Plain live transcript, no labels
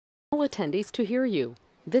all attendees to hear you.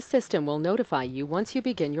 This system will notify you once you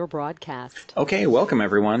begin your broadcast. Okay, welcome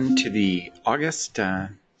everyone to the August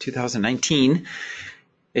 2019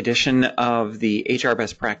 edition of the HR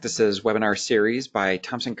Best Practices webinar series by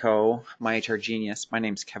Thompson Co., myHRgenius. My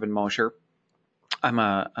name's Kevin Mosher. I'm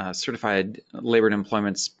a certified labor and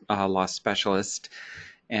employment law specialist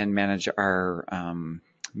and manage our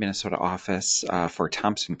Minnesota office for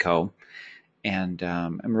Thompson Co. And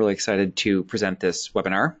I'm really excited to present this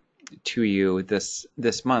webinar to you this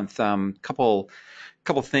month. Couple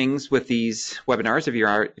things with these webinars.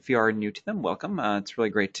 If you are new to them, welcome. It's really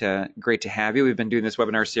great to have you. We've been doing this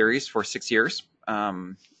webinar series for 6 years,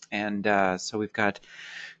 so we've got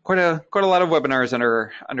quite a lot of webinars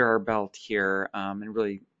under our belt here, and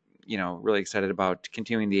really excited about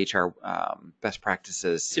continuing the HR best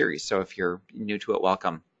practices series. So if you're new to it,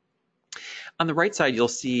 welcome. On the right side, you'll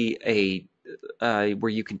see where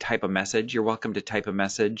you can type a message. You're welcome to type a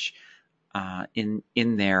message in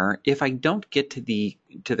there. If I don't get to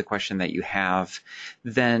the question that you have,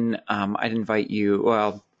 then I'd invite you.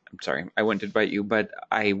 Well, I'm sorry, I wouldn't invite you, but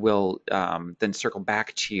I will then circle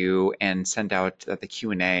back to you and send out the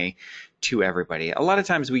Q&A to everybody. A lot of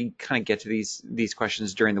times we kind of get to these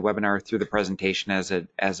questions during the webinar through the presentation as it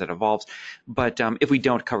evolves. But if we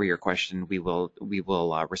don't cover your question, we will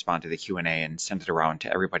respond to the Q&A and send it around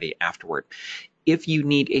to everybody afterward. If you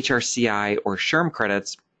need HRCI or SHRM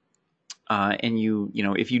credits, and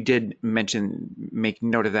if you did make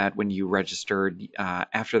note of that when you registered,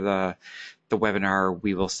 after the webinar,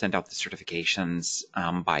 we will send out the certifications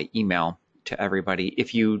by email to everybody.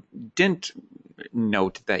 If you didn't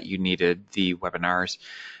note that you needed the webinars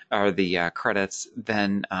or the credits,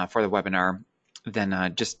 then for the webinar,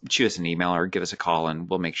 then just shoot us an email or give us a call, and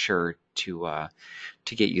we'll make sure to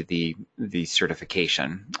get you the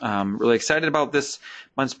certification. Really excited about this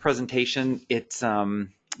month's presentation. It's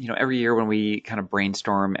every year when we kind of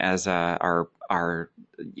brainstorm as our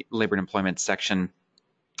labor and employment section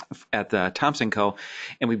at the Thompson Co.,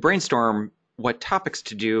 and we brainstorm what topics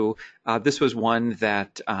to do. This was one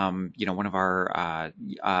that one of our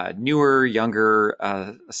newer, younger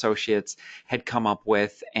associates had come up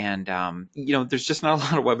with, and there's just not a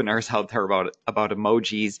lot of webinars out there about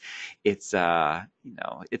emojis. It's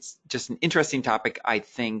it's just an interesting topic, I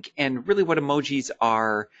think, and really what emojis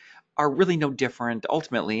are really no different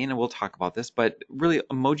ultimately, and we'll talk about this, but really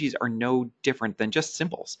emojis are no different than just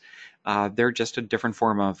symbols. They're just a different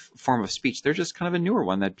form of speech. They're just kind of a newer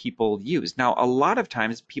one that people use. Now, a lot of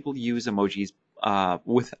times people use emojis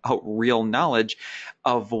without real knowledge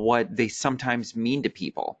of what they sometimes mean to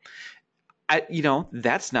people.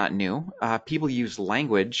 That's not new. People use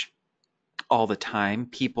language all the time.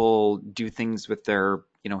 People do things with their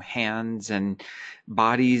hands and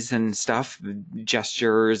bodies and stuff,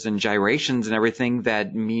 gestures and gyrations and everything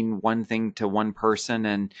that mean one thing to one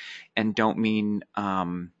person and don't mean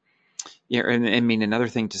and mean another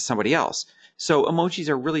thing to somebody else. So emojis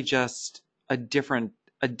are really just a different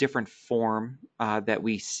form that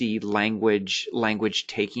we see language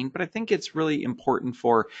taking. But I think it's really important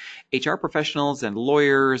for HR professionals and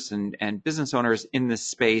lawyers and business owners in this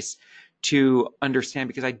space to understand,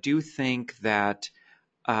 because I do think that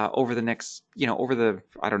over the next, I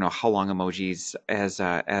don't know how long emojis as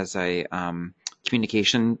a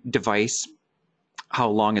communication device, how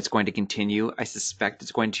long it's going to continue. I suspect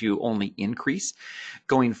it's going to only increase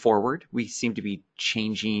going forward. We seem to be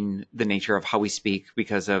changing the nature of how we speak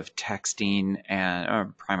because of texting,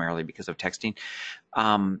 and primarily because of texting.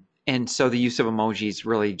 And so the use of emojis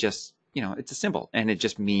really just, it's a symbol, and it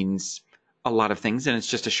just means a lot of things, and it's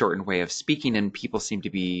just a shortened way of speaking, and people seem to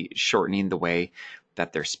be shortening the way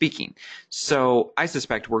that they're speaking. So I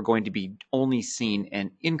suspect we're going to be only seeing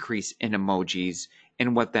an increase in emojis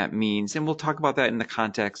and what that means. And we'll talk about that in the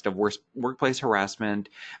context of workplace harassment.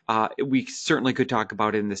 We certainly could talk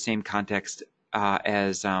about it in the same context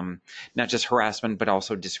as not just harassment, but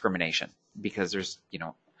also discrimination, because there's,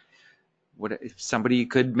 what if somebody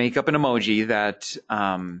could make up an emoji that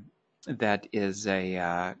that is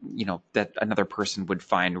that another person would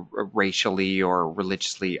find racially or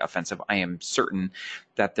religiously offensive. I am certain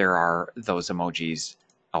that there are those emojis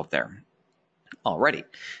out there already.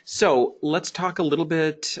 So let's talk a little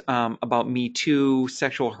bit about Me Too,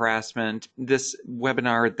 sexual harassment. This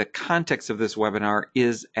webinar, the context of this webinar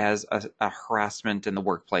is as a harassment in the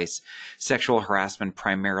workplace, sexual harassment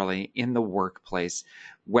primarily in the workplace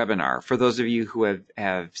webinar. For those of you who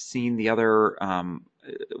have seen the other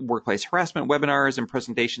workplace harassment webinars and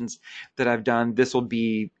presentations that I've done, this will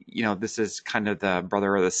be, this is kind of the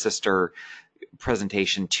brother or the sister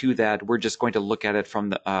presentation to that. We're just going to look at it from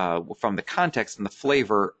the context and the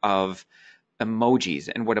flavor of emojis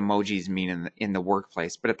and what emojis mean in the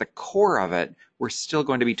workplace. But at the core of it, we're still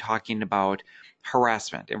going to be talking about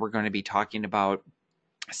harassment, and we're going to be talking about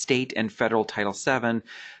state and federal Title VII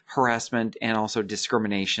harassment and also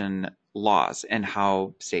discrimination laws, and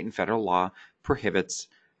how state and federal law prohibits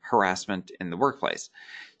harassment in the workplace.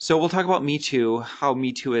 So we'll talk about Me Too, how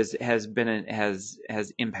Me Too has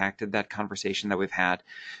impacted that conversation that we've had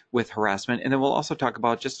with harassment, and then we'll also talk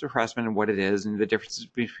about just harassment and what it is, and the differences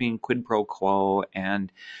between quid pro quo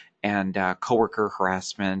and coworker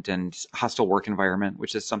harassment and hostile work environment,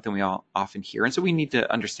 which is something we all often hear. And so we need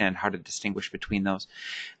to understand how to distinguish between those.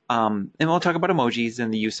 And we'll talk about emojis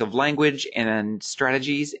and the use of language and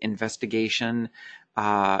strategies, investigation,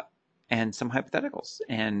 and some hypotheticals.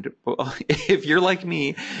 And if you're like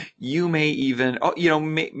me, you may even,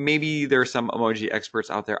 maybe there are some emoji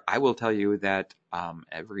experts out there. I will tell you that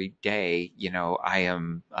every day, I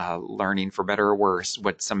am learning, for better or worse,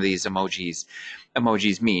 what some of these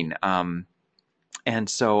emojis mean. And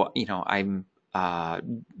so, I'm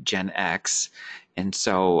Gen X, and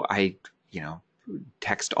so I,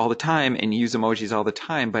 text all the time and use emojis all the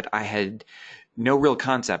time, but I had no real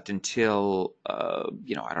concept until, I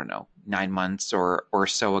don't know, 9 months or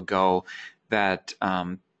so ago that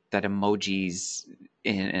that emojis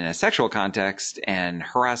in a sexual context and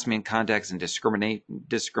harassment context and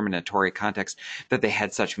discriminatory context, that they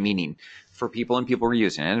had such meaning for people, and people were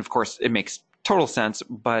using it. And of course, it makes total sense,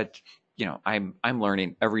 but I'm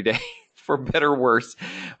learning every day, for better or worse,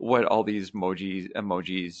 what all these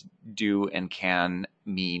emojis do and can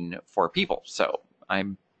mean for people. So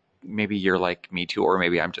maybe you're like me too, or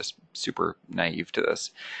maybe I'm just super naive to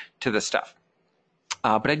this stuff.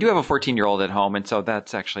 But I do have a 14-year-old at home, and so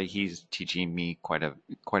that's actually, he's teaching me quite a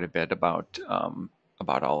bit about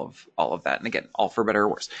all of that. And again, all for better or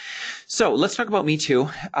worse. So let's talk about Me Too.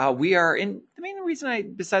 We are in the main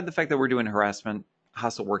reason, beside the fact that we're doing harassment,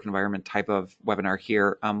 hostile work environment type of webinar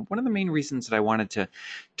here, one of the main reasons that I wanted to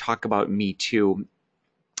talk about Me Too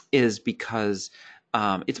is because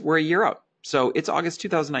we're a year out. So it's August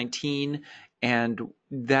 2019, and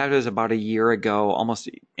that is about a year ago, almost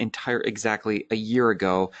exactly a year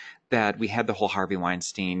ago, that we had the whole Harvey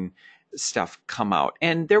Weinstein stuff come out.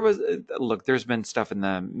 And there's been stuff in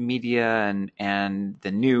the media and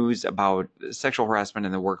the news about sexual harassment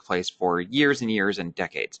in the workplace for years and years and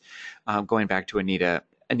decades, going back to Anita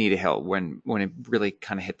Hill, when it really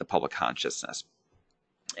kind of hit the public consciousness.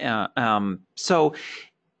 So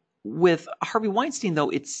with Harvey Weinstein,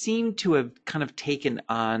 though, it seemed to have kind of taken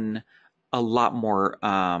on a lot more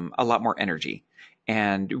energy,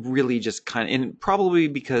 and really just and probably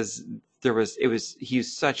because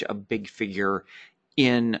he's such a big figure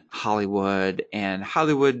in Hollywood, and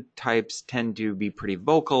Hollywood types tend to be pretty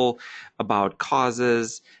vocal about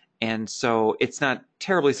causes, and so it's not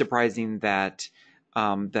terribly surprising that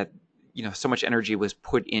so much energy was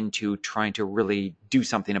put into trying to really do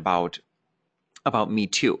something about Me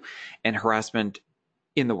Too and harassment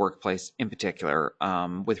in the workplace, in particular,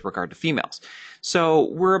 with regard to females. So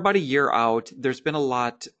we're about a year out. There's been a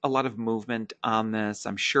lot of movement on this.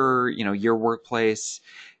 I'm sure your workplace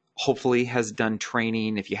hopefully has done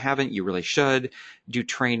training. If you haven't, you really should do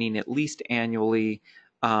training at least annually.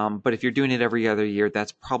 But if you're doing it every other year,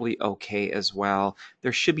 that's probably okay as well.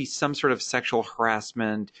 There should be some sort of sexual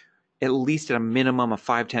harassment, at least at a minimum, a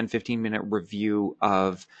 5, 10, 15-minute review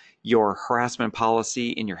of your harassment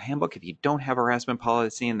policy in your handbook. If you don't have a harassment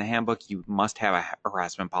policy in the handbook, you must have a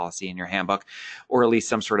harassment policy in your handbook, or at least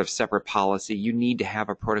some sort of separate policy. You need to have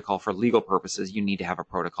a protocol for legal purposes. You need to have a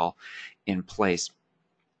protocol in place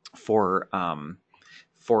for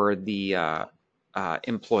the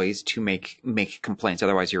employees to make complaints.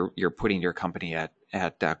 Otherwise, you're putting your company at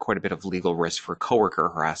quite a bit of legal risk for coworker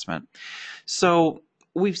harassment. So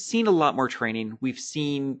we've seen a lot more training. We've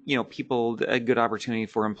seen, a good opportunity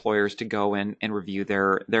for employers to go and review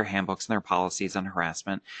their handbooks and their policies on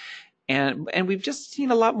harassment. And we've just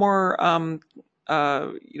seen a lot more,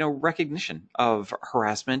 recognition of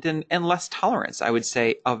harassment and less tolerance, I would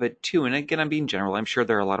say, of it too. And again, I'm being general. I'm sure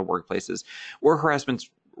there are a lot of workplaces where harassment's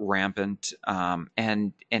rampant,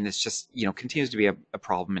 and it's just continues to be a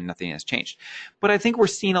problem, and nothing has changed. But I think we're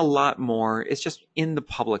seeing a lot more. It's just in the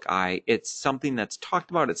public eye. It's something that's talked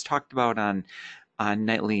about. It's talked about on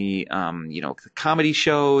nightly comedy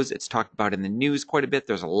shows. It's talked about in the news quite a bit.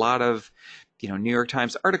 There's a lot of New York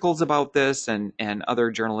Times articles about this, and other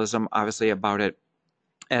journalism obviously about it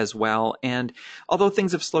as well. And although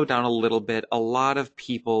things have slowed down a little bit, a lot of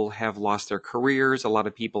people have lost their careers. A lot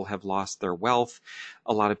of people have lost their wealth.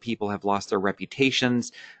 A lot of people have lost their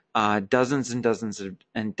reputations. Dozens and dozens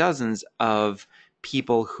and dozens of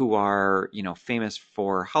people who are, famous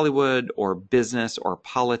for Hollywood or business or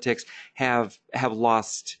politics have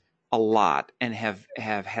lost a lot and have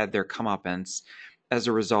had their comeuppance as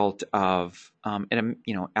a result of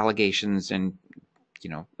allegations and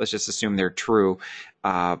let's just assume they're true,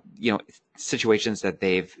 situations that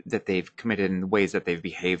they've committed in ways that they've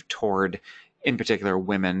behaved toward, in particular,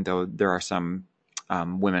 women. Though there are some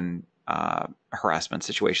women harassment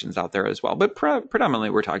situations out there as well, but predominantly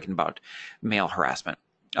we're talking about male harassment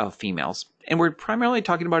of females, and we're primarily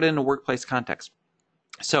talking about it in a workplace context.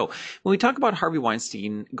 So when we talk about Harvey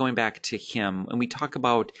Weinstein, going back to him, and we talk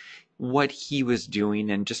about what he was doing,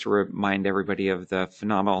 and just to remind everybody of the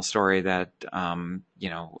phenomenal story that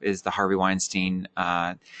is the Harvey Weinstein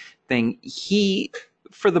thing. He,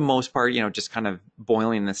 for the most part, just kind of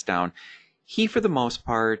boiling this down, he for the most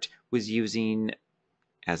part was using,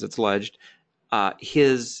 as it's alleged,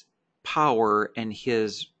 his power and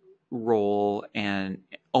his role and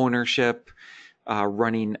ownership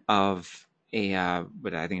running of a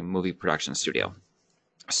movie production studio,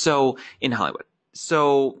 so in Hollywood.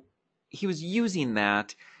 So he was using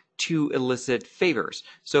that to elicit favors.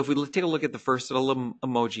 So if we take a look at the first little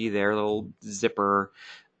emoji there, little zipper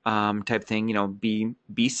type thing,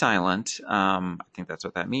 be silent. I think that's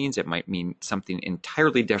what that means. It might mean something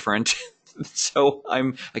entirely different. So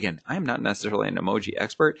I'm not necessarily an emoji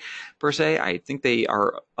expert per se. I think they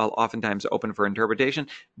are oftentimes open for interpretation.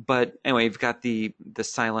 But anyway, you've got the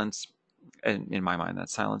silence, and in my mind,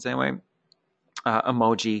 that's silence anyway,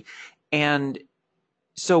 emoji. And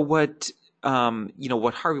so what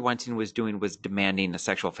Harvey Weinstein was doing was demanding a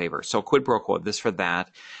sexual favor. So quid pro quo, this for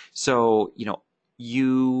that. So,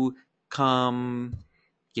 you come,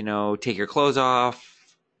 take your clothes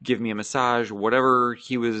off, give me a massage, whatever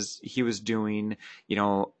he was doing,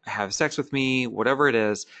 have sex with me, whatever it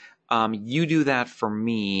is. You do that for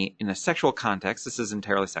me in a sexual context. This is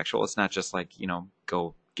entirely sexual. It's not just like,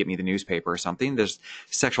 go get me the newspaper or something. There's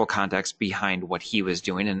sexual context behind what he was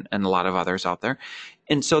doing, and a lot of others out there.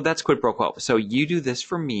 And so that's quid pro quo. So you do this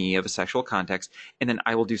for me of a sexual context, and then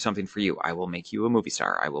I will do something for you. I will make you a movie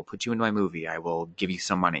star. I will put you into my movie. I will give you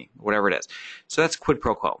some money, whatever it is. So that's quid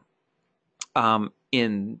pro quo.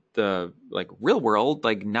 In the real world,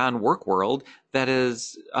 non-work world, that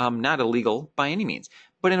is not illegal by any means.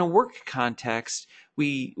 But in a work context,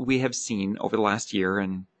 we have seen over the last year,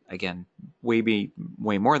 and again, way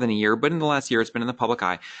more than a year, but in the last year, it's been in the public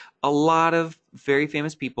eye, a lot of very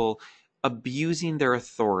famous people abusing their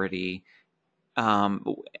authority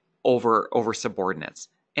over subordinates.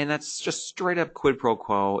 And that's just straight up quid pro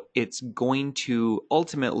quo. It's going to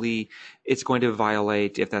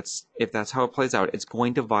violate, if that's how it plays out, it's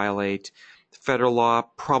going to violate federal law,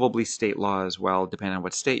 probably state law as well, depending on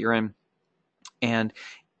what state you're in. And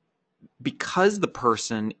because the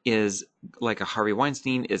person is, like a Harvey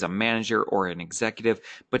Weinstein, is a manager or an executive,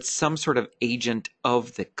 but some sort of agent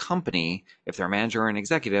of the company, if they're a manager or an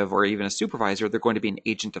executive or even a supervisor, they're going to be an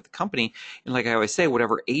agent of the company. And like I always say,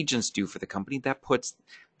 whatever agents do for the company,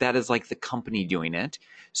 that is like the company doing it.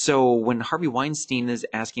 So when Harvey Weinstein is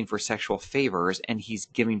asking for sexual favors and he's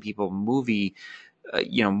giving people movie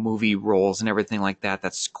roles and everything like that,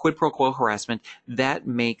 that's quid pro quo harassment. That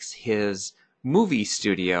makes his movie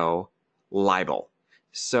studio libel.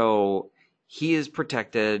 So he is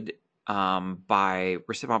protected by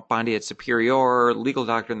respondeat superior legal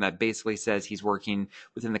doctrine that basically says he's working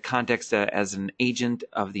within the context as an agent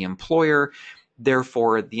of the employer.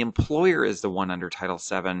 Therefore, the employer is the one under Title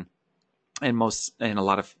VII and a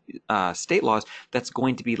lot of state laws that's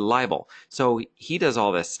going to be liable. So he does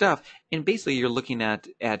all this stuff, and basically you're looking at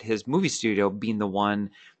his movie studio being the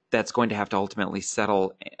one that's going to have to ultimately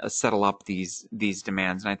settle up these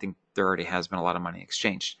demands. And I think there already has been a lot of money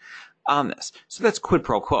exchanged on this. So that's quid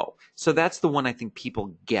pro quo. So that's the one I think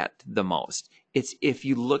people get the most. It's if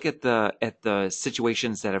you look at the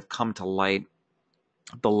situations that have come to light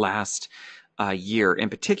the last year in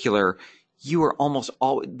particular, you are almost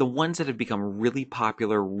all the ones that have become really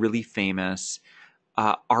popular, really famous,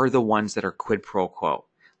 are the ones that are quid pro quo.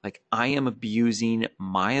 Like, I am abusing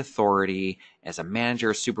my authority as a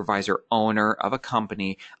manager, supervisor, owner of a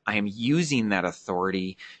company. I am using that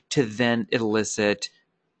authority to then elicit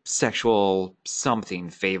sexual something,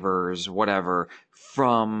 favors, whatever,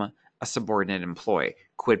 from a subordinate employee.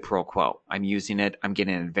 Quid pro quo. I'm using it. I'm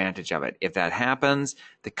getting an advantage of it. If that happens,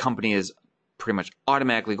 the company is pretty much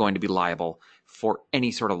automatically going to be liable for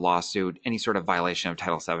any sort of lawsuit, any sort of violation of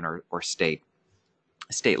Title VII or state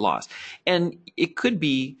laws. And it could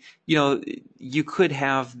be, you could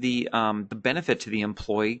have the benefit to the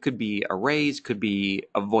employee, could be a raise, could be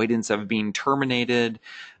avoidance of being terminated,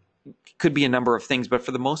 could be a number of things, but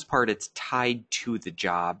for the most part, it's tied to the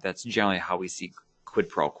job. That's generally how we see quid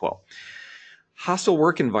pro quo. Hostile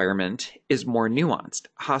work environment is more nuanced.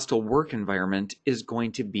 Hostile work environment is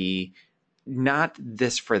going to be not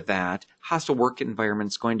this for that. Hostile work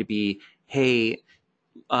environment is going to be, hey,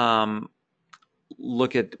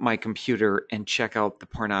 look at my computer and check out the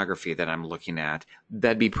pornography that I'm looking at.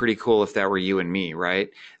 That'd be pretty cool if that were you and me,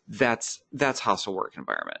 right? That's hostile work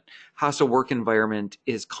environment. Hostile work environment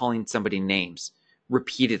is calling somebody names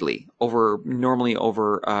repeatedly normally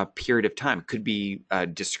over a period of time. Could be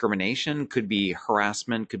discrimination, could be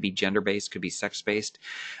harassment, could be gender-based, could be sex-based.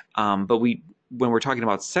 But when we're talking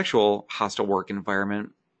about sexual hostile work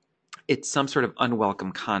environment, it's some sort of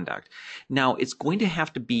unwelcome conduct. Now, it's going to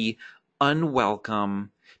have to be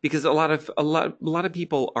unwelcome because a lot of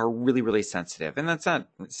people are really, really sensitive, and it's not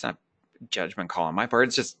judgment call on my part.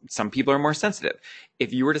 It's just some people are more sensitive.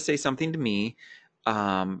 If you were to say something to me,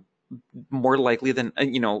 more likely than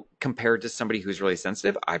compared to somebody who's really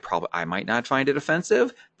sensitive, I might not find it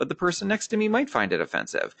offensive, but the person next to me might find it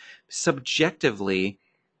offensive. Subjectively,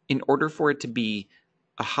 in order for it to be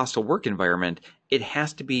a hostile work environment, it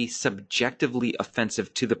has to be subjectively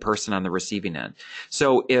offensive to the person on the receiving end.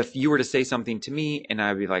 So if you were to say something to me and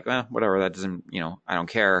I'd be like, well, whatever, that doesn't, I don't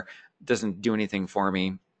care, doesn't do anything for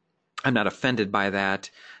me, I'm not offended by that,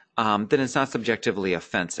 then it's not subjectively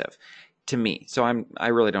offensive to me. So I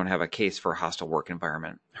really don't have a case for hostile work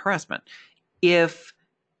environment harassment. If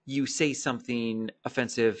you say something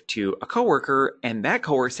offensive to a coworker and that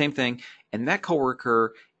coworker, same thing, and that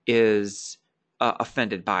coworker is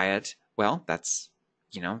offended by it, well, that's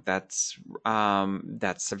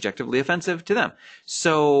subjectively offensive to them.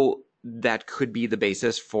 So that could be the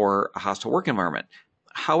basis for a hostile work environment.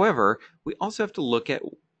 However, we also have to look at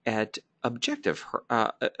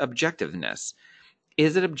objectiveness.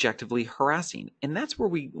 Is it objectively harassing? And that's where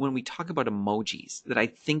when we talk about emojis, that I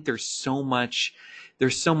think there's so much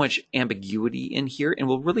ambiguity in here, and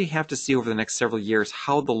we'll really have to see over the next several years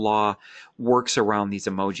how the law works around these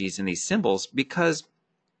emojis and these symbols, because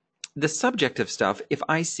the subjective stuff, if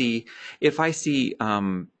I see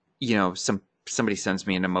somebody sends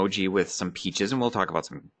me an emoji with some peaches, and we'll talk about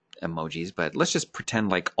some emojis, but let's just pretend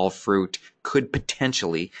like all fruit could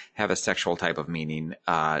potentially have a sexual type of meaning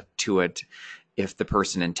to it if the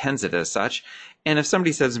person intends it as such. And if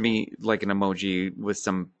somebody sends me like an emoji with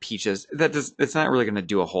some peaches, it's not really going to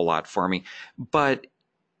do a whole lot for me. But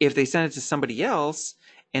if they send it to somebody else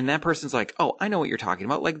and that person's like, oh, I know what you're talking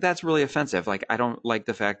about, like, that's really offensive. Like, I don't like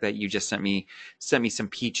the fact that you just sent me some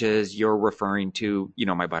peaches. You're referring to,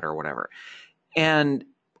 my butter or whatever. And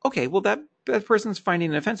okay, well, that person's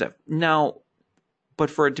finding it offensive. Now, but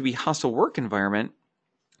for it to be hostile work environment,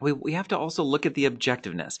 we have to also look at the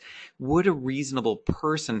objectiveness. Would a reasonable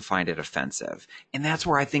person find it offensive? And that's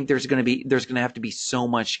where I think there's going to have to be so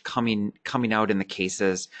much coming out in the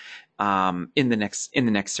cases in the next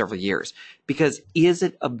several years. Because is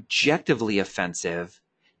it objectively offensive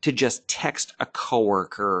to just text a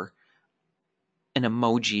coworker an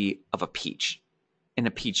emoji of a peach? And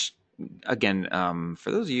a peach, again, for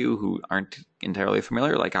those of you who aren't entirely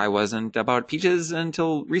familiar, like I wasn't about peaches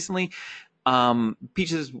until recently,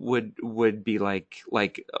 peaches would be like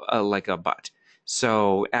a butt.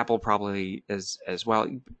 So apple probably as well.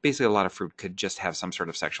 Basically, a lot of fruit could just have some sort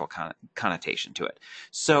of sexual connotation to it.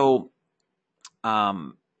 So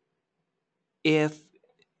if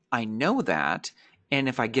I know that, and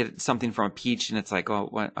if I get something from a peach and it's like, oh,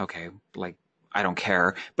 what? Okay, like, I don't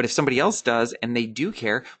care. But if somebody else does and they do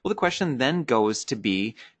care, well, the question then goes to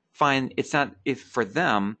be, fine, it's not, if for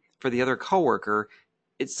them, for the other coworker,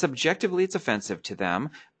 it's subjectively it's offensive to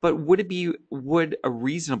them, but would a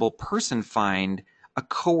reasonable person find a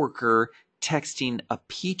coworker texting a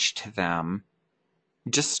peach to them,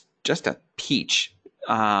 just a peach,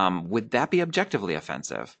 would that be objectively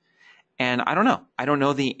offensive? And I don't know. I don't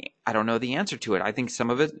know the answer to it. I think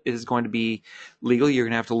some of it is going to be legal. You're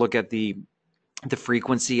going to have to look at the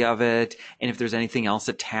frequency of it, and if there's anything else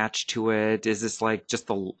attached to it. Is this like just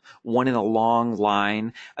the one in a long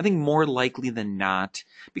line? I think more likely than not,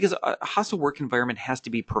 because a hostile work environment has to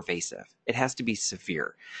be pervasive. It has to be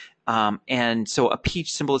severe. And so a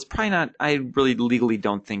peach symbol is probably not, I really legally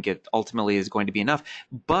don't think it ultimately is going to be enough,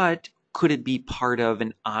 but could it be part of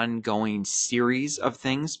an ongoing series of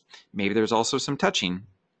things? Maybe there's also some touching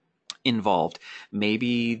involved.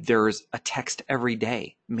 Maybe there's a text every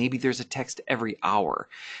day. Maybe there's a text every hour.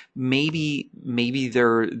 Maybe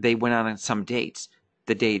they went on some dates.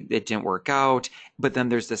 The date it didn't work out, but then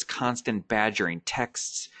there's this constant badgering,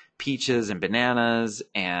 texts, peaches and bananas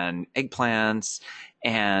and eggplants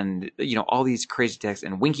and, all these crazy texts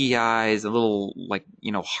and winky eyes, a little like,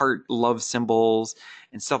 heart love symbols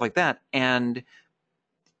and stuff like that. And,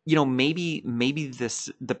 maybe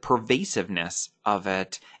the pervasiveness of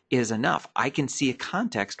it is enough. I can see a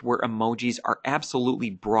context where emojis are absolutely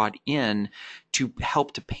brought in to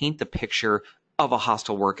help to paint the picture of a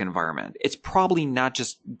hostile work environment. It's probably not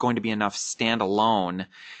just going to be enough standalone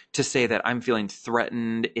to say that I'm feeling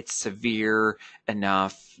threatened, it's severe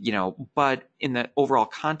enough, but in the overall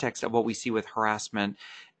context of what we see with harassment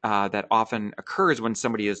that often occurs when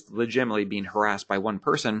somebody is legitimately being harassed by one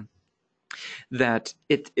person, that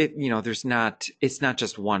it's not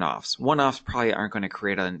just one-offs. One-offs probably aren't going to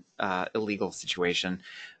create an illegal situation,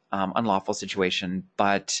 unlawful situation,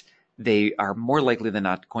 but they are more likely than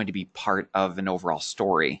not going to be part of an overall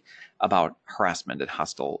story about harassment and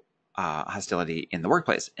hostility in the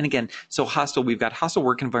workplace. And again, so hostile, we've got hostile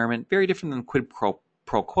work environment, very different than quid pro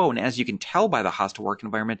quo. And as you can tell by the hostile work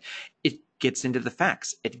environment, it gets into the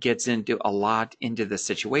facts. It gets into a lot into the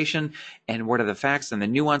situation and what are the facts and the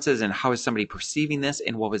nuances and how is somebody perceiving this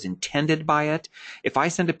and what was intended by it. If I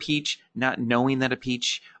send a peach not knowing that a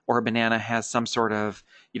peach or a banana has some sort of,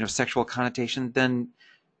 sexual connotation, then,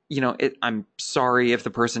 I'm sorry if the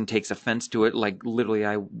person takes offense to it. Like literally,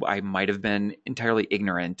 I might have been entirely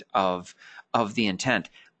ignorant of the intent.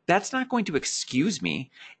 That's not going to excuse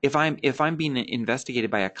me if I'm being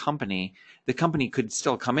investigated by a company. The company could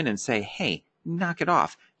still come in and say, "Hey, knock it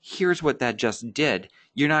off. Here's what that just did."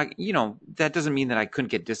 You're not, that doesn't mean that I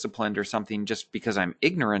couldn't get disciplined or something just because I'm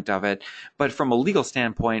ignorant of it. But from a legal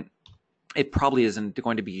standpoint, it probably isn't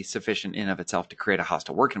going to be sufficient in of itself to create a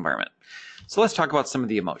hostile work environment. So let's talk about some of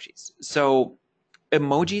the emojis. So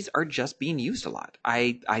emojis are just being used a lot.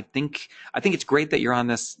 I think it's great that you're on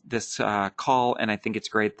this call, and I think it's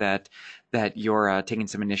great that you're taking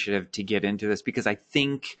some initiative to get into this, because I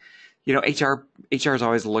think HR is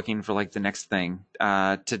always looking for like the next thing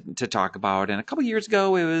to talk about. And a couple of years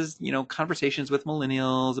ago, it was conversations with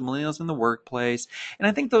millennials in the workplace, and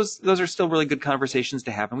I think those are still really good conversations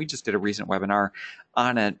to have. And we just did a recent webinar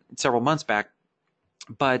on it several months back,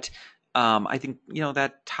 but I think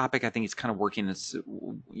that topic, I think it's kind of working. It's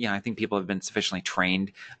I think people have been sufficiently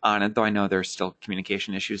trained on it, though I know there's still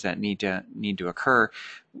communication issues that need to occur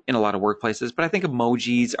in a lot of workplaces. But I think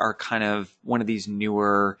emojis are kind of one of these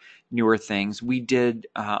newer things. We did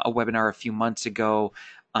a webinar a few months ago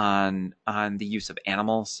on the use of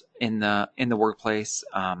animals in the workplace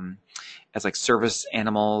as like service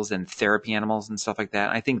animals and therapy animals and stuff like that.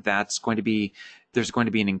 I think there's going to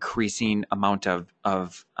be an increasing amount of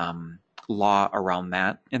law around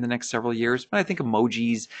that in the next several years. But I think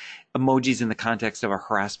emojis in the context of a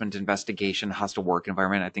harassment investigation, hostile work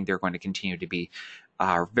environment, I think they're going to continue to be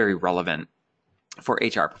very relevant for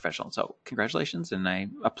HR professionals. So congratulations, and I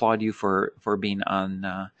applaud you for being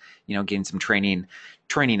on, getting some training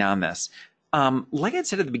on this. Like I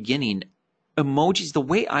said at the beginning, emojis, the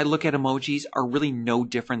way I look at emojis are really no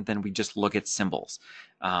different than we just look at symbols.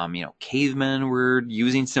 Cavemen were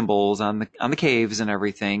using symbols on the caves and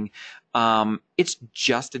everything. It's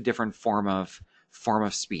just a different form of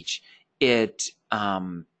speech. And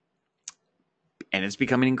it's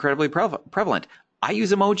becoming incredibly prevalent. I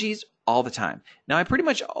use emojis all the time. Now, I pretty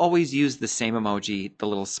much always use the same emoji, the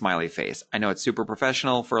little smiley face. I know it's super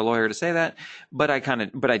professional for a lawyer to say that, but I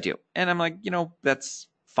do. And I'm like, that's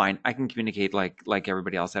fine. I can communicate like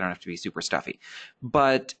everybody else. I don't have to be super stuffy.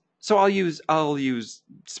 But so I'll use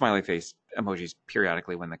smiley face emojis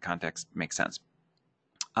periodically when the context makes sense.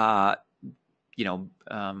 I don't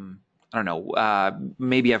know.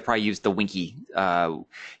 Maybe I've probably used the winky, not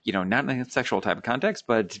in a sexual type of context,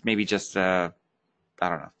 but maybe just, I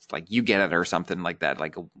don't know, like you get it or something like that,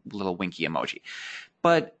 like a little winky emoji.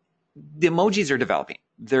 But the emojis are developing.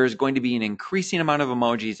 There's going to be an increasing amount of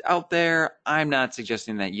emojis out there. I'm not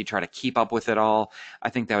suggesting that you try to keep up with it all. I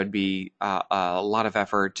think that would be a lot of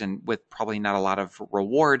effort and with probably not a lot of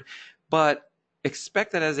reward. But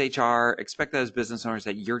expect that as HR, expect that as business owners,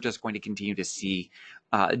 that you're just going to continue to see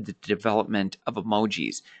the development of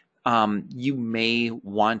emojis. You may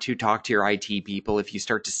want to talk to your IT people if you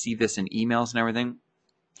start to see this in emails and everything.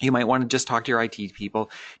 You might want to just talk to your IT people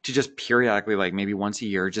to just periodically, like maybe once a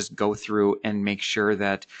year, just go through and make sure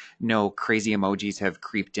that no crazy emojis have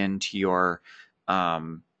creeped into your,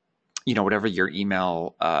 whatever your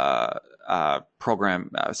email program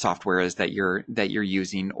software is that you're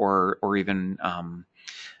using, or even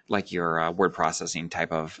like your word processing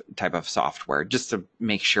type of software, just to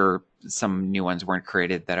make sure some new ones weren't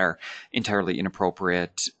created that are entirely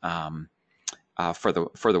inappropriate for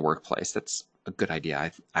the workplace. That's a good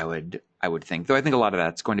idea. I would I would think, though I think a lot of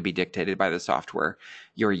that's going to be dictated by the software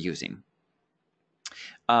you're using.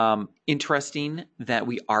 Interesting that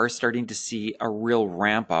we are starting to see a real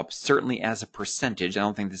ramp up, certainly as a percentage. I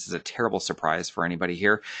don't think this is a terrible surprise for anybody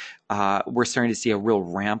here. We're starting to see a real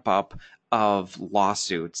ramp up of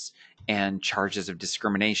lawsuits and charges of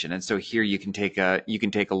discrimination. And so here you can take a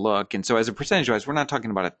look. And so as a percentage wise, we're not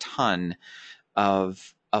talking about a ton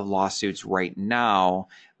of lawsuits right now,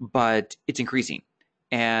 but it's increasing.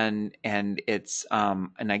 And it's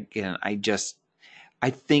and again, I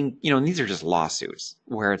think, and these are just lawsuits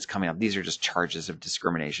where it's coming up. These are just charges of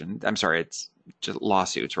discrimination. I'm sorry, it's just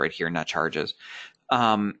lawsuits right here, not charges.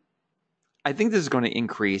 I think this is going to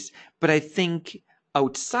increase, but I think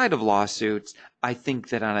outside of lawsuits, I think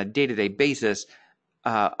that on a day-to-day basis,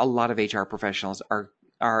 a lot of HR professionals are,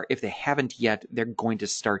 if they haven't yet, they're going to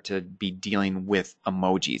start to be dealing with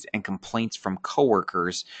emojis and complaints from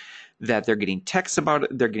coworkers that they're getting texts with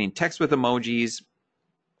emojis,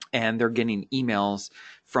 and they're getting emails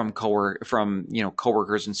from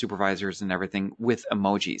coworkers and supervisors and everything with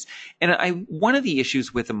emojis. And one of the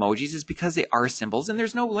issues with emojis is because they are symbols and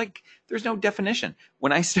there's no definition.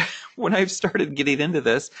 When I've started getting into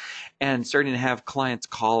this and starting to have clients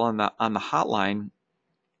call on the hotline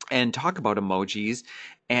and talk about emojis,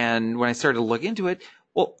 and when I started to look into it,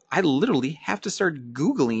 well, I literally have to start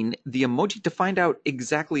Googling the emoji to find out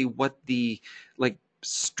exactly what the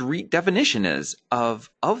street definition is of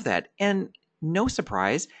that. And no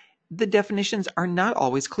surprise, the definitions are not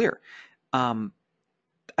always clear. I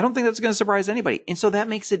don't think that's going to surprise anybody. And so that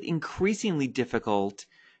makes it increasingly difficult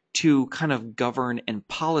to kind of govern and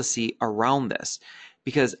policy around this.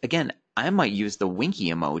 Because again, I might use the winky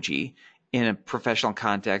emoji in a professional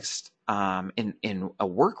context, in a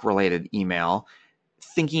work-related email,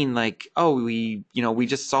 thinking like, oh, we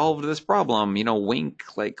just solved this problem, wink,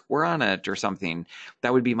 like we're on it or something.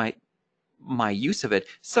 That would be my use of it.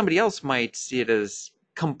 Somebody else might see it as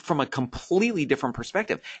from a completely different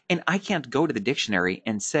perspective. And I can't go to the dictionary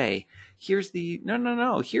and say, here's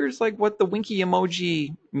like what the winky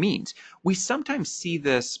emoji means. We sometimes see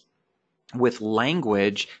this with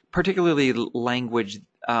language, particularly language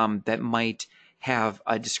that might have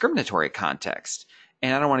a discriminatory context.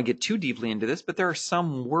 And I don't want to get too deeply into this, but there are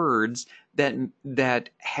some words that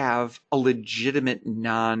have a legitimate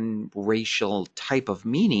non-racial type of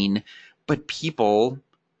meaning, but people,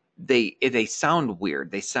 they sound weird.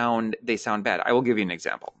 They sound bad. I will give you an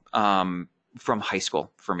example from high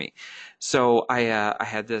school for me. So I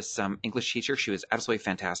had this English teacher. She was absolutely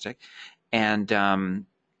fantastic, and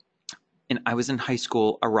I was in high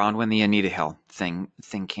school around when the Anita Hill thing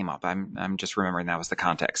came up. I'm just remembering that was the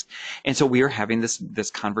context. And so we were having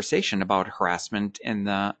this conversation about harassment in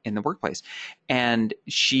the workplace. And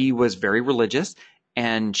she was very religious,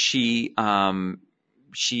 and she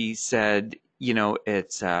said,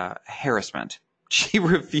 it's harassment. She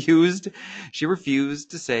refused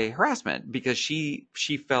to say harassment because she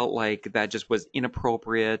felt like that just was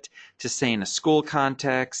inappropriate to say in a school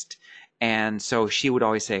context. And so she would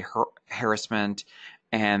always say harassment,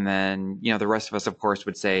 and then the rest of us, of course,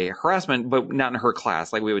 would say harassment, but not in her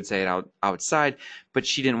class. Like we would say it outside. But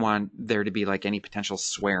she didn't want there to be like any potential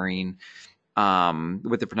swearing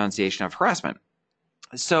with the pronunciation of harassment.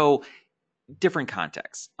 So different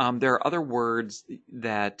contexts. There are other words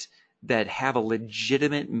that have a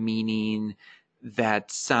legitimate meaning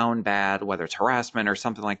that sound bad, whether it's harassment or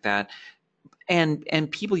something like that,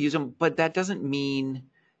 and people use them, but that doesn't mean.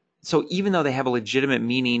 So even though they have a legitimate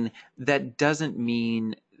meaning, that doesn't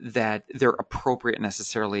mean that they're appropriate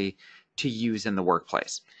necessarily to use in the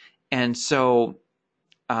workplace. And so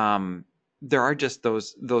there are just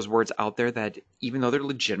those words out there that, even though they're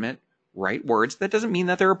legitimate, right words, that doesn't mean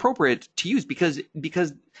that they're appropriate to use because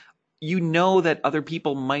that other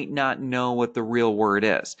people might not know what the real word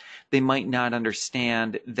is. They might not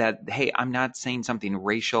understand that, hey, I'm not saying something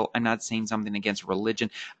racial. I'm not saying something against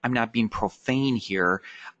religion. I'm not being profane here.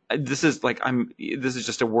 This is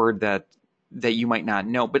just a word that you might not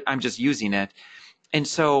know, but I'm just using it. And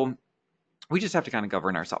so we just have to kind of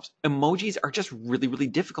govern ourselves. Emojis are just really, really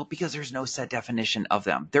difficult because there's no set definition of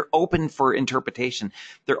them. They're open for interpretation.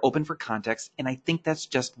 They're open for context. And I think that's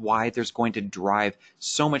just why there's going to drive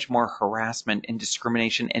so much more harassment and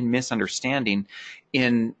discrimination and misunderstanding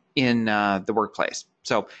in the workplace.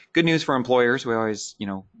 So good news for employers. We always,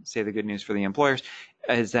 say the good news for the employers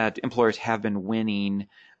is that employers have been winning.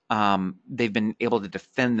 They've been able to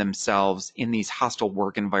defend themselves in these hostile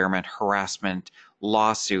work environment harassment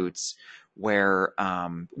lawsuits where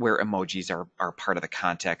emojis are part of the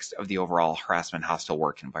context of the overall harassment hostile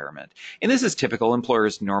work environment. And this is typical.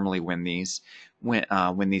 Employers normally win these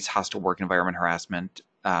hostile work environment harassment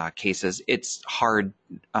cases, it's hard.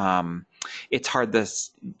 It's hard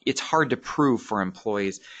to prove for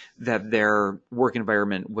employees that their work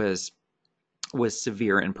environment was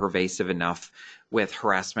severe and pervasive enough with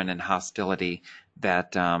harassment and hostility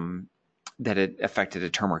that that it affected a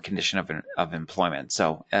term or condition of employment.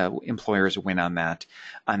 So employers win on that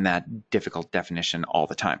difficult definition all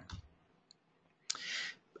the time.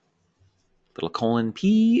 Little colon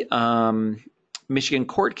P. Michigan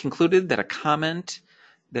court concluded that a comment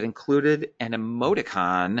that included an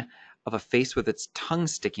emoticon of a face with its tongue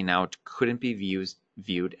sticking out couldn't be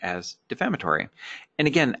viewed as defamatory. And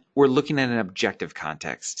again, we're looking at an objective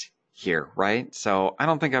context here, right? So I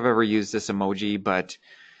don't think I've ever used this emoji, but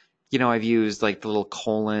I've used like the little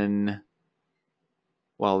colon,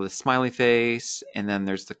 well, the smiley face, and then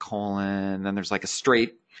there's the colon, then there's like a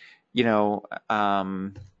straight,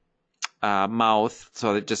 mouth,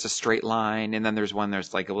 so just a straight line, and then there's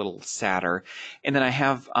like a little sadder. And then I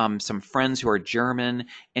have some friends who are German,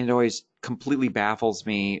 and it always completely baffles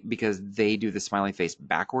me because they do the smiley face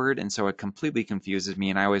backward, and so it completely confuses me,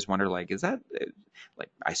 and I always wonder, like, is that like,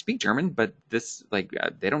 I speak German, but this, like,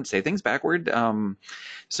 they don't say things backward.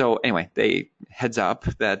 So anyway, heads up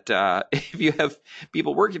that if you have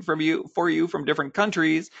people working for you from different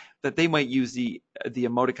countries, that they might use the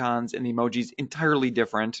emoticons and the emojis entirely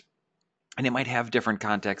different. And it might have different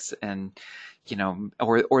contexts, and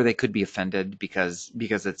or they could be offended because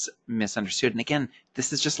it's misunderstood. And again,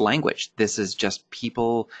 this is just language. This is just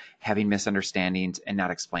people having misunderstandings and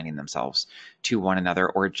not explaining themselves to one another,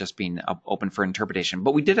 or just being open for interpretation.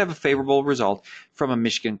 But we did have a favorable result from a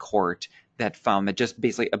Michigan court that found that just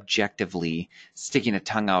basically objectively sticking a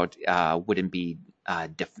tongue out wouldn't be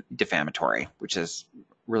defamatory, which is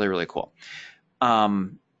really, really cool.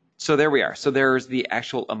 So there we are. So there's the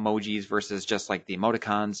actual emojis versus just like the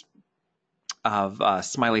emoticons of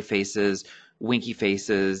smiley faces, winky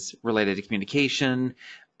faces related to communication.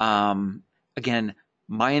 Again,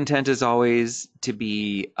 my intent is always to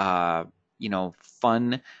be,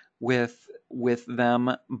 fun with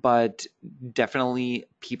them, but definitely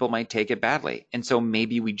people might take it badly. And so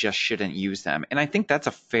maybe we just shouldn't use them. And I think that's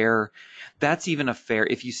even a fair,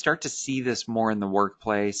 if you start to see this more in the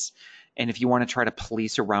workplace, and if you want to try to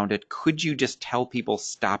police around it, could you just tell people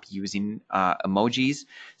stop using emojis,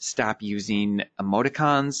 stop using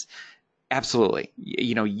emoticons? Absolutely.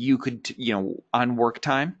 You could, on work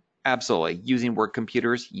time, absolutely. Using work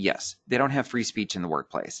computers, yes. They don't have free speech in the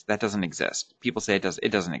workplace. That doesn't exist. People say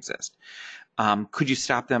it doesn't exist. Could you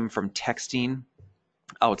stop them from texting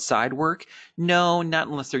outside work? No, not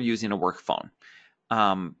unless they're using a work phone.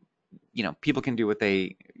 People can do what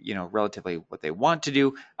they, relatively what they want to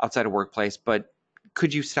do outside of workplace, but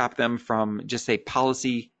could you stop them from just say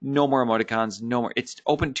policy, no more emoticons, no more, it's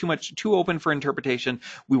too open for interpretation.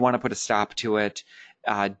 We want to put a stop to it.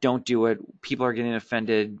 Don't do it. People are getting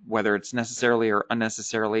offended, whether it's necessarily or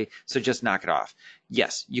unnecessarily. So just knock it off.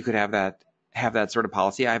 Yes, you could have that sort of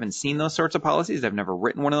policy. I haven't seen those sorts of policies. I've never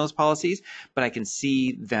written one of those policies, but I can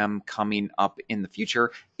see them coming up in the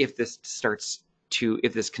future if this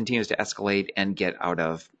continues to escalate and get out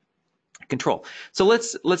of control. So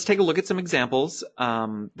let's take a look at some examples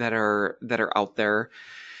that are out there.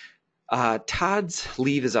 Todd's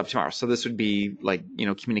leave is up tomorrow. So this would be like,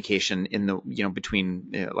 communication in the,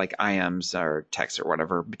 between like IMs or texts or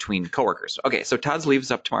whatever between coworkers. Okay, so Todd's leave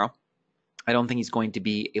is up tomorrow. I don't think he's going to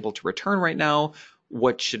be able to return right now.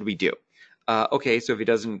 What should we do? Okay, so if he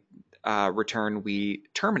doesn't return, we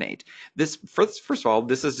terminate. This first of all,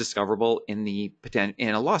 this is discoverable in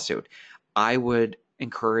a lawsuit. I would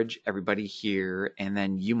encourage everybody here, and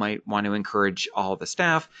then you might want to encourage all the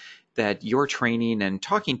staff that you're training and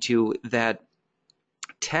talking to, that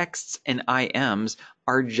texts and IMs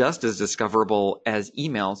are just as discoverable as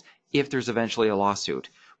emails if there's eventually a lawsuit.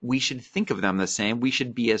 We should think of them the same. We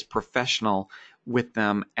should be as professional with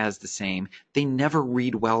them as the same. They never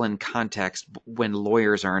read well in context when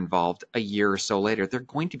lawyers are involved a year or so later. They're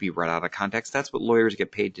going to be read out of context. That's what lawyers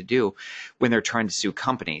get paid to do when they're trying to sue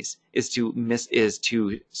companies, is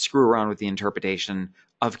to screw around with the interpretation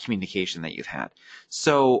of communication that you've had.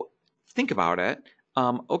 So think about it.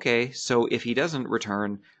 Okay, so if he doesn't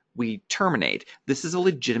return, we terminate. This is a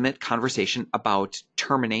legitimate conversation about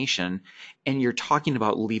termination, and you're talking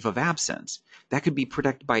about leave of absence. That could be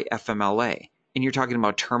protected by FMLA. And you're talking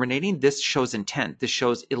about terminating. This shows intent. This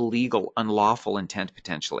shows illegal, unlawful intent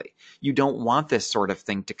potentially. You don't want this sort of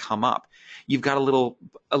thing to come up. You've got a little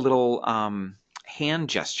hand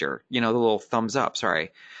gesture, the little thumbs up,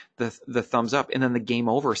 sorry, the thumbs up, and then the game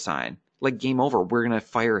over sign, like game over, we're going to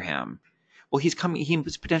fire him. Well, he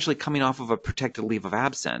was potentially coming off of a protected leave of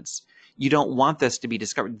absence. You don't want this to be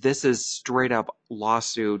discovered. This is straight up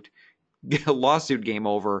lawsuit, lawsuit game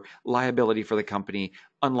over, liability for the company,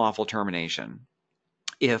 unlawful termination.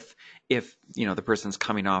 If the person's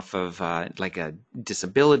coming off of like a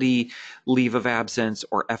disability leave of absence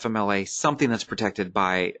or FMLA, something that's protected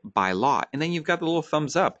by law, and then you've got the little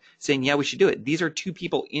thumbs up saying, yeah, we should do it. These are two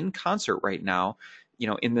people in concert right now,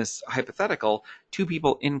 in this hypothetical, two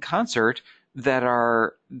people in concert that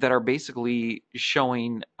are basically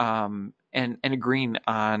showing and agreeing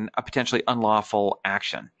on a potentially unlawful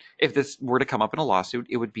action. If this were to come up in a lawsuit,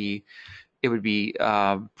 it would be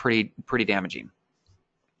pretty damaging.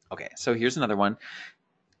 Okay, so here's another one.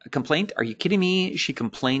 A complaint? Are you kidding me? She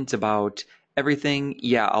complains about everything.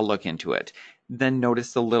 Yeah, I'll look into it. Then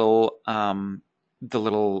notice the little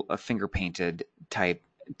finger painted type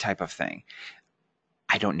of thing.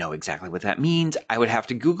 I don't know exactly what that means. I would have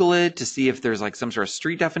to Google it to see if there's like some sort of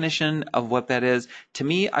street definition of what that is. To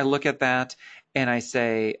me, I look at that and I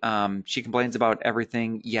say, she complains about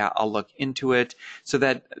everything. Yeah, I'll look into it. So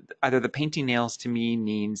that either the painting nails to me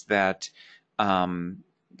means that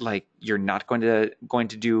like you're not going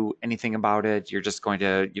to do anything about it. You're just going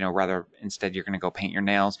to, rather instead you're going to go paint your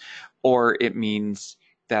nails, or it means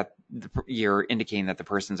that you're indicating that the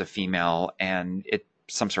person's a female and it's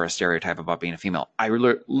some sort of stereotype about being a female. I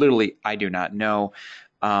literally do not know,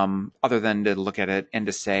 other than to look at it and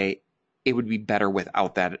to say it would be better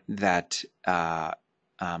without that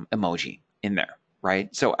emoji in there.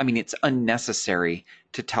 Right? So, I mean, it's unnecessary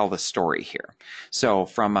to tell the story here. So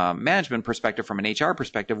from a management perspective, from an HR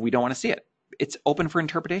perspective, we don't want to see it. It's open for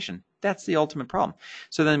interpretation. That's the ultimate problem.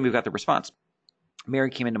 So then we've got the response.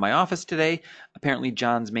 Mary came into my office today. Apparently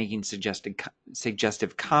John's making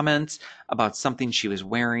suggestive comments about something she was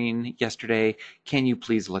wearing yesterday. Can you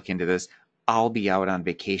please look into this? I'll be out on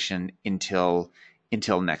vacation until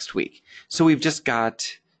next week. So we've just got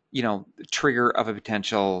trigger of a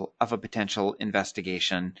potential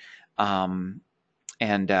investigation. I'm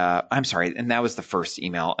sorry. And that was the first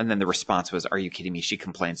email. And then the response was, are you kidding me? She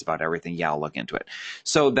complains about everything. Yeah, I'll look into it.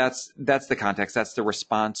 So that's the context. That's the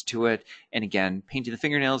response to it. And again, painting the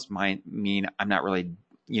fingernails might mean I'm not really,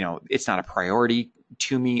 it's not a priority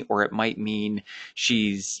to me, or it might mean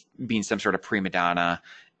she's being some sort of prima donna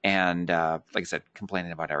and, like I said,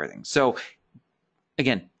 complaining about everything. So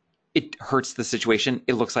again, it hurts the situation.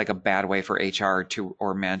 It looks like a bad way for HR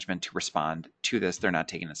or management to respond to this. They're not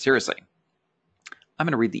taking it seriously. I'm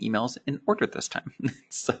going to read the emails in order this time.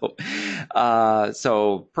 So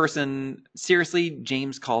person, seriously,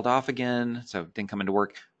 James called off again, so didn't come into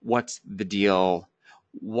work. What's the deal?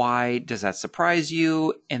 Why does that surprise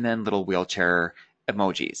you? And then little wheelchair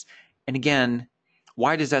emojis. And again,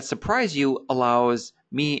 why does that surprise you allows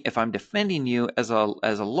me, if I'm defending you as a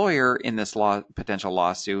lawyer in this potential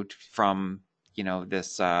lawsuit from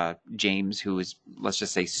this James, who is, let's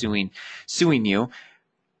just say, suing you.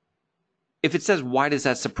 If it says, why does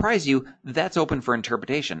that surprise you? That's open for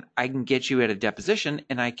interpretation. I can get you at a deposition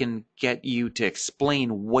and I can get you to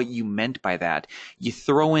explain what you meant by that. You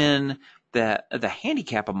throw in the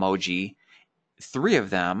handicap emoji, 3 of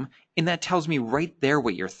them, and that tells me right there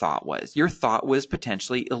what your thought was. Your thought was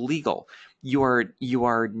potentially illegal. You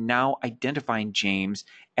are now identifying James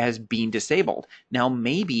as being disabled. Now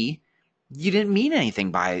maybe you didn't mean anything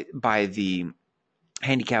by the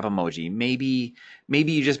handicap emoji. Maybe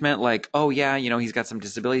you just meant like, oh yeah, he's got some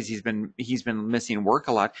disabilities. He's been missing work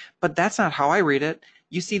a lot. But that's not how I read it.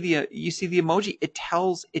 You see the emoji. It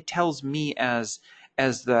tells me as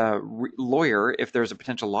the lawyer, if there's a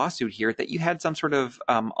potential lawsuit here, that you had some sort of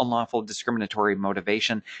unlawful discriminatory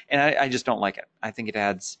motivation, and I just don't like it. I think it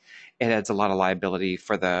adds a lot of liability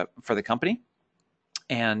for the company,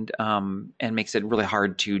 and makes it really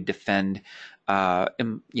hard to defend a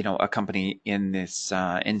company in this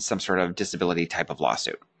in some sort of disability type of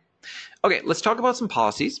lawsuit. Okay, let's talk about some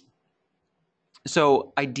policies.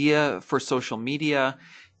 So, idea for social media.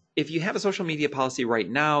 If you have a social media policy right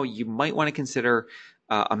now, you might want to consider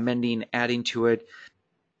amending, adding to it,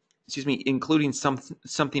 including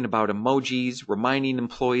something about emojis, reminding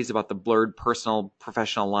employees about the blurred personal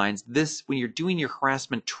professional lines. This, when you're doing your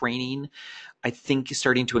harassment training, I think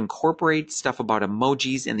starting to incorporate stuff about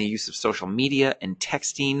emojis and the use of social media and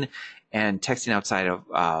texting outside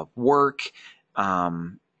of work,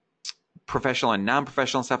 professional and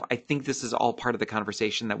non-professional stuff. I think this is all part of the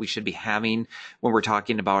conversation that we should be having when we're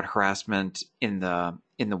talking about harassment in the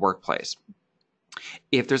workplace.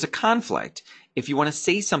 If there's a conflict, If you want to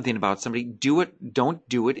say something about somebody, do it. Don't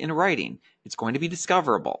do it in writing. It's going to be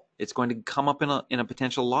discoverable. It's going to come up in a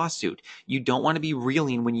potential lawsuit. You don't want to be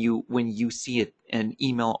reeling when you see an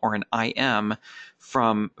email or an IM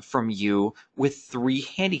from you with 3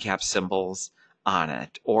 handicap symbols on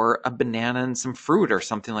it, or a banana and some fruit or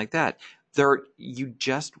something like that.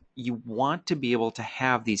 You want to be able to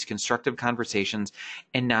have these constructive conversations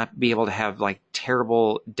and not be able to have like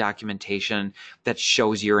terrible documentation that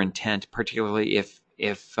shows your intent, particularly if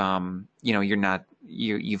you've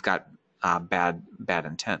got bad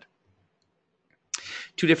intent.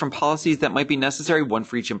 2 different policies that might be necessary, one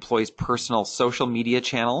for each employee's personal social media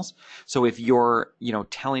channels. So if you're,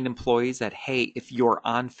 telling employees that, hey, if you're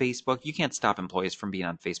on Facebook, you can't stop employees from being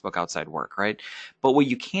on Facebook outside work, right? But what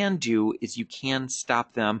you can do is you can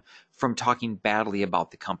stop them from talking badly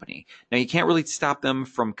about the company. Now, you can't really stop them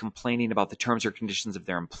from complaining about the terms or conditions of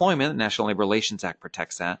their employment. The National Labor Relations Act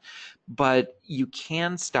protects that. But you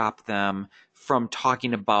can stop them from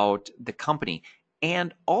talking about the company,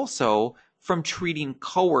 and also from treating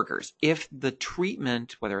coworkers. If the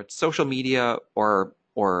treatment, whether it's social media or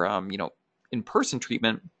in-person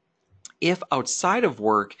treatment, if outside of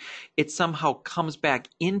work it somehow comes back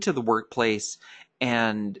into the workplace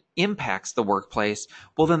and impacts the workplace,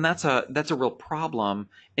 well, then that's a real problem.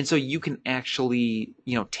 And so you can actually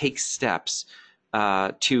take steps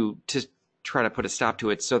to try to put a stop to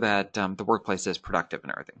it so that the workplace is productive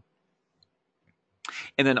and everything.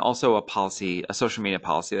 And then also a social media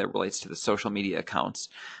policy that relates to the social media accounts,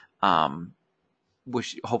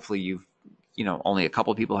 which hopefully only a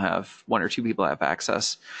couple of people have, 1 or 2 people have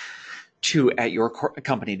access to at your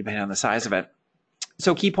company, depending on the size of it.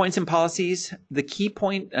 So key points and policies. The key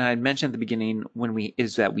point I mentioned at the beginning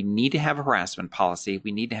is that we need to have a harassment policy.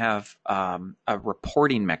 We need to have a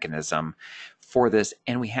reporting mechanism for this,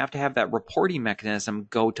 and we have to have that reporting mechanism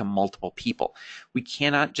go to multiple people. We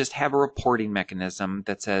cannot just have a reporting mechanism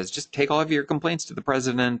that says, just take all of your complaints to the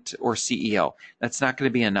president or CEO. That's not going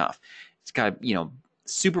to be enough. It's got,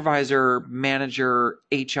 supervisor, manager,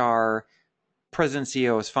 HR, president,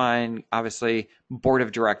 CEO is fine, obviously, board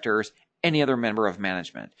of directors, any other member of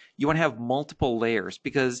management. You want to have multiple layers,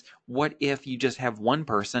 because what if you just have one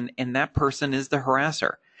person and that person is the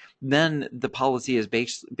harasser? Then the policy is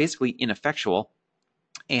basically ineffectual,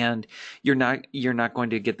 and you're not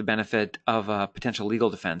going to get the benefit of a potential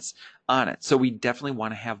legal defense on it. So we definitely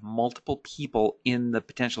want to have multiple people in the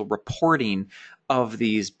potential reporting of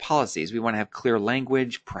these policies. We want to have clear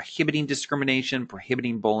language prohibiting discrimination,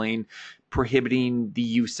 prohibiting bullying, prohibiting the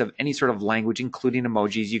use of any sort of language, including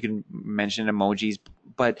emojis. You can mention emojis,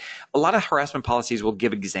 but a lot of harassment policies will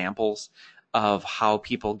give examples of how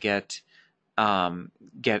people get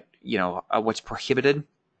what's prohibited.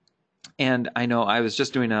 And I know I was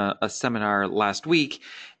just doing a seminar last week,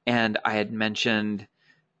 and I had mentioned,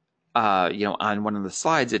 on one of the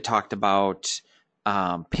slides, it talked about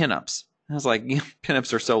pinups. I was like,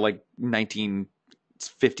 pinups are so like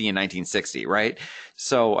 1950 and 1960, right?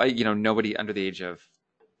 So, nobody under the age of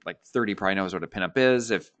like 30 probably knows what a pinup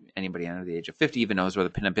is. If anybody under the age of 50 even knows what a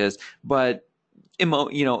pinup is, but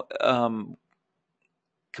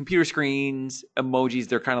computer screens, emojis,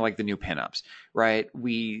 they're kind of like the new pinups, right?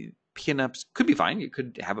 Pinups could be fine. You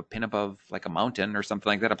could have a pinup of like a mountain or something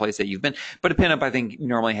like that, a place that you've been. But a pinup, I think,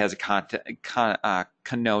 normally has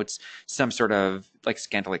connotes some sort of like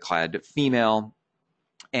scantily clad female.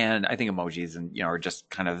 And I think emojis are just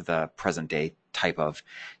kind of the present day type of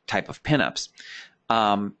pinups.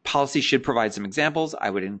 Policy should provide some examples. I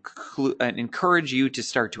would encourage you to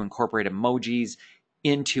start to incorporate emojis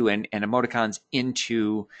into and emoticons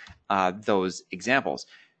into those examples.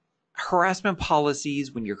 Harassment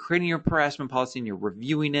policies, when you're creating your harassment policy and you're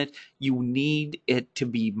reviewing it, you need it to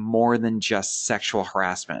be more than just sexual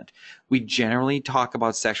harassment. We generally talk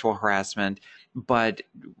about sexual harassment, but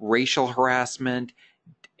racial harassment,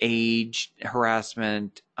 age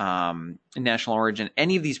harassment, national origin,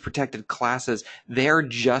 any of these protected classes, they're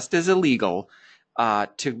just as illegal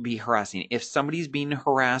to be harassing. If somebody's being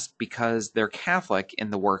harassed because they're Catholic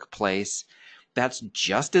in the workplace, that's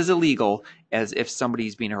just as illegal as if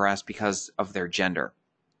somebody's being harassed because of their gender.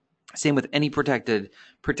 Same with any protected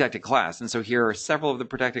class. And so here are several of the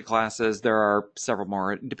protected classes. There are several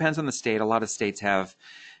more. It depends on the state. A lot of states have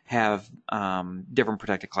different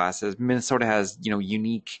protected classes. Minnesota has,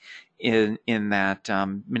 unique in that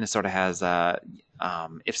Minnesota has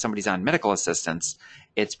if somebody's on medical assistance,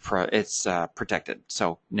 it's protected.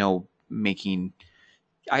 So no making.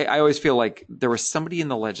 I always feel like there was somebody in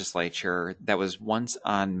the legislature that was once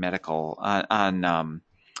on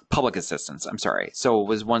public assistance. I'm sorry. So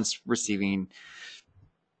was once receiving,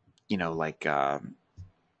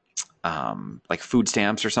 like food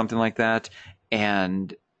stamps or something like that,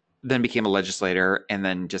 and then became a legislator, and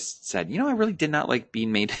then just said, I really did not like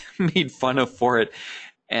being made made fun of for it,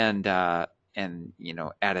 and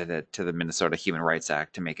added it to the Minnesota Human Rights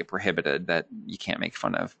Act to make it prohibited that you can't make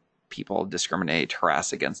fun of people, discriminate,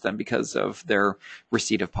 harass against them because of their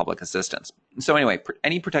receipt of public assistance. So anyway,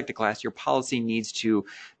 any protected class, your policy needs to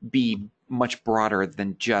be much broader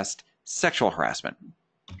than just sexual harassment.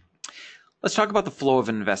 Let's talk about the flow of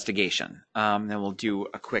an investigation. Then we'll do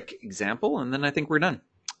a quick example, and then I think we're done.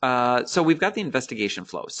 So we've got the investigation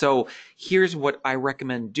flow. So here's what I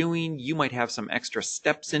recommend doing. You might have some extra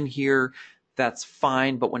steps in here. That's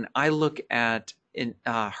fine. But when I look at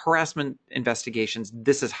harassment investigations,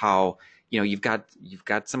 this is how, you've got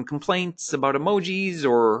some complaints about emojis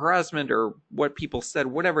or harassment or what people said,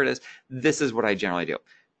 whatever it is. This is what I generally do.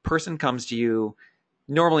 Person comes to you.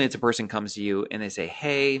 Normally it's a person comes to you and they say,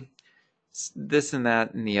 hey, this and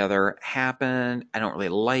that and the other happened. I don't really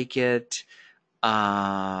like it.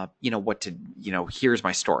 Here's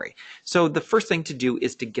my story. So the first thing to do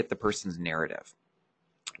is to get the person's narrative.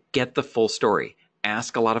 Get the full story.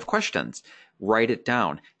 Ask a lot of questions. Write it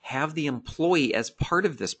down. Have the employee, as part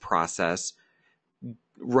of this process,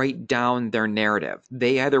 write down their narrative.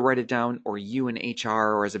 They either write it down, or you in HR,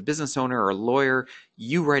 or as a business owner or a lawyer,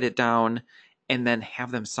 you write it down and then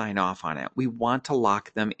have them sign off on it. We want to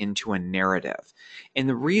lock them into a narrative. And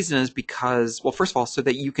the reason is because, well, first of all, so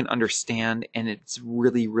that you can understand and it's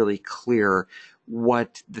really, really clear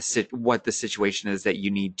what the situation is that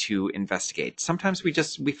you need to investigate. Sometimes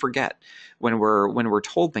we forget when we're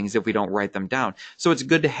told things if we don't write them down. So it's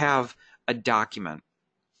good to have a document.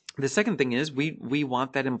 The second thing is we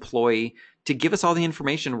want that employee to give us all the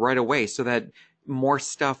information right away so that more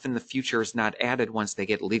stuff in the future is not added once they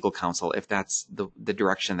get legal counsel, if that's the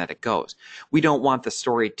direction that it goes. We don't want the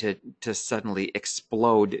story to suddenly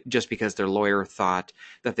explode just because their lawyer thought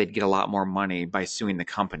that they'd get a lot more money by suing the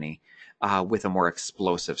company with a more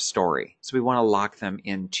explosive story. So we want to lock them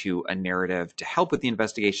into a narrative to help with the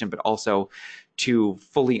investigation, but also to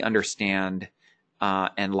fully understand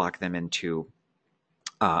and lock them into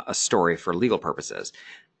a story for legal purposes.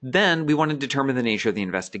 Then we want to determine the nature of the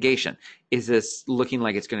investigation. Is this looking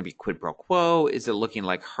like it's going to be quid pro quo? Is it looking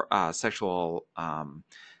like sexual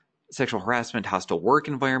harassment, hostile work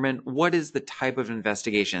environment? What is the type of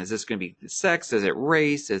investigation? Is this going to be sex? Is it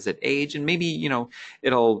race? Is it age? And maybe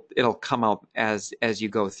it'll come out as you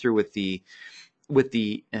go through with the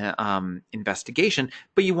investigation.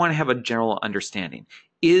 But you want to have a general understanding.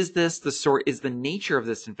 Is the nature of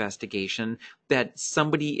this investigation that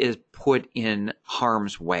somebody is put in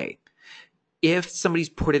harm's way? If somebody's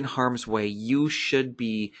put in harm's way, you should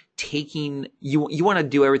be you want to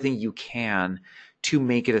do everything you can to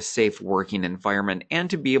make it a safe working environment and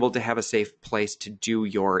to be able to have a safe place to do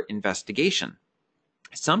your investigation.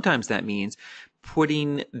 Sometimes that means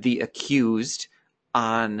putting the accused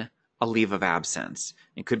on a leave of absence.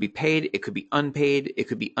 It could be paid, it could be unpaid, it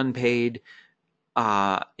could be unpaid,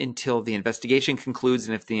 until the investigation concludes,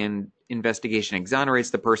 and if the investigation exonerates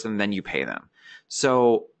the person, then you pay them.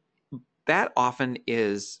 So that often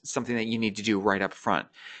is something that you need to do right up front.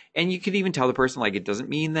 And you could even tell the person, like, it doesn't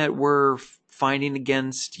mean that we're finding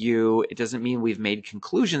against you. It doesn't mean we've made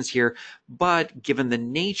conclusions here. But given the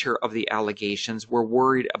nature of the allegations, we're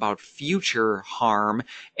worried about future harm,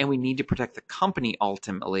 and we need to protect the company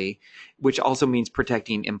ultimately, which also means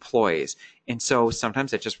protecting employees. And so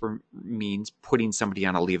sometimes that just means putting somebody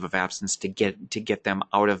on a leave of absence to get them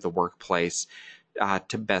out of the workplace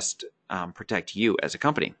to best protect you as a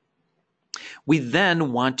company. We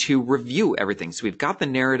then want to review everything. So we've got the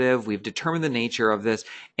narrative, we've determined the nature of this,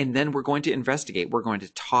 and then we're going to investigate. We're going to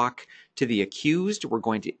talk to the accused. We're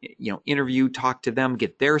going to, interview, talk to them,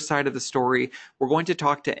 get their side of the story. We're going to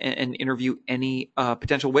talk to and interview any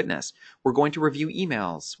potential witness. We're going to review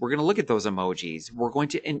emails. We're going to look at those emojis. We're going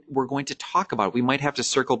to talk about it. We might have to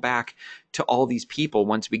circle back to all these people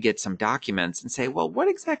once we get some documents and say, well, what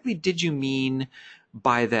exactly did you mean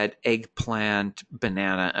by that eggplant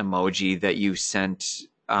banana emoji that you sent,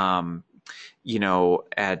 at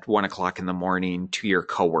 1:00 in the morning to your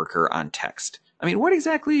coworker on text? I mean, what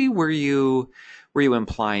exactly were you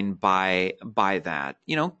implying by that?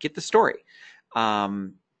 Get the story,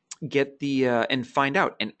 get the and find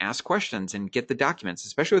out and ask questions and get the documents.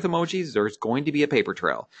 Especially with emojis, there's going to be a paper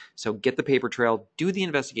trail. So get the paper trail, do the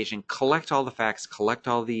investigation, collect all the facts, collect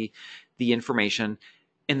all the information,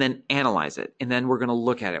 and then analyze it. And then we're going to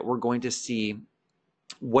look at it. We're going to see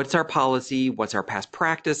what's our policy, what's our past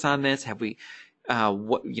practice on this.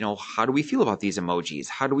 how do we feel about these emojis?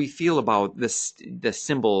 How do we feel about this, the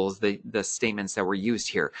symbols, the statements that were used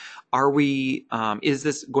here? Is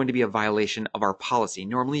this going to be a violation of our policy?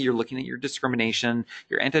 Normally you're looking at your discrimination,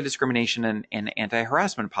 your anti-discrimination and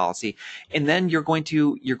anti-harassment policy, and then you're going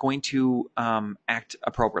to act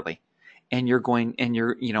appropriately. And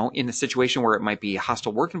you're in a situation where it might be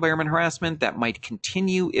hostile work environment harassment that might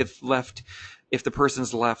continue if the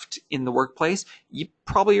person's left in the workplace. You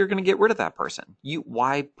probably are going to get rid of that person.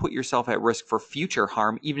 Why put yourself at risk for future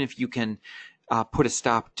harm, even if you can put a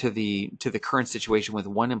stop to the current situation with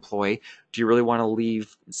one employee? Do you really want to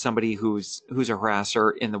leave somebody who's a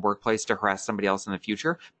harasser in the workplace to harass somebody else in the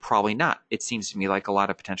future? Probably not. It seems to me like a lot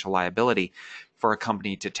of potential liability for a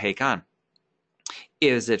company to take on.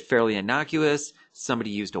 Is it fairly innocuous? Somebody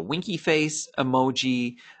used a winky face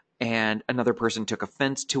emoji and another person took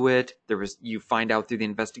offense to it. You find out through the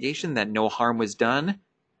investigation that no harm was done.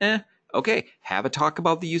 Okay, have a talk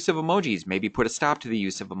about the use of emojis. Maybe put a stop to the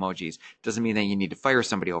use of emojis. Doesn't mean that you need to fire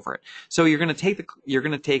somebody over it. So you're going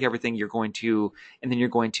to take everything. And then you're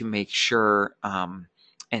going to make sure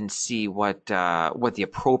and see what the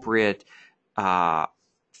appropriate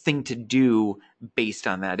thing to do based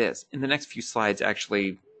on that is. In the next few slides,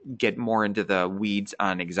 actually get more into the weeds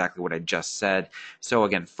on exactly what I just said. So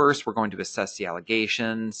again, first we're going to assess the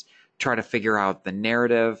allegations, try to figure out the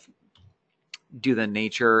narrative, do the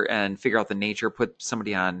nature and figure out the nature, put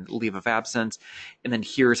somebody on leave of absence, and then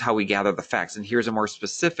here's how we gather the facts. And here's a more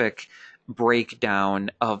specific breakdown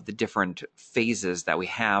of the different phases that we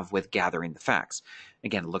have with gathering the facts.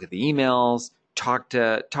 Again, look at the emails, talk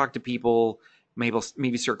to people,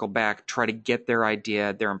 maybe circle back, try to get their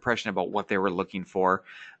idea, their impression about what they were looking for,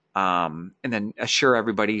 and then assure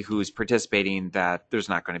everybody who's participating that there's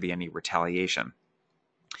not going to be any retaliation.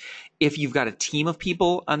 If you've got a team of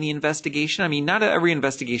people on the investigation, I mean, not every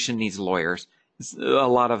investigation needs lawyers. A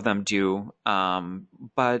lot of them do,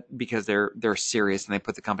 but because they're serious and they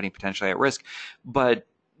put the company potentially at risk. But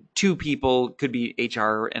 2 people, could be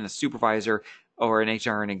HR and a supervisor, or an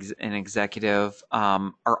HR and an executive,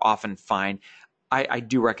 are often fine. I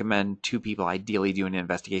do recommend 2 people ideally doing an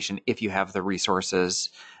investigation if you have the resources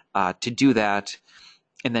to do that,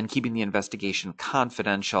 and then keeping the investigation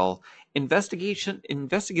confidential.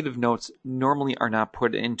 Investigative notes normally are not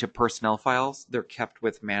put into personnel files. They're kept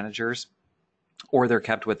with managers or they're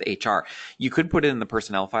kept with HR. You could put it in the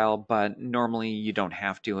personnel file, but normally you don't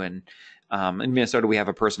have to. And in Minnesota, we have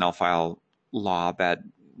a personnel file law that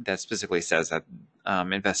specifically says that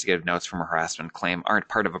investigative notes from a harassment claim aren't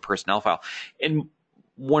part of a personnel file. And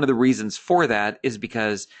one of the reasons for that is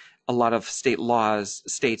because a lot of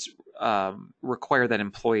states require that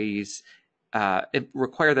employers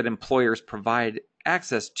provide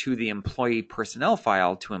access to the employee personnel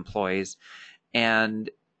file to employees, and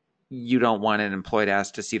you don't want an employee to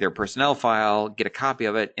ask to see their personnel file, get a copy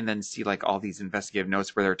of it, and then see like all these investigative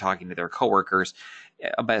notes where they're talking to their coworkers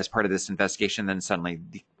as part of this investigation. Then suddenly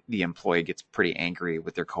the employee gets pretty angry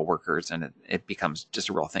with their coworkers, and it becomes just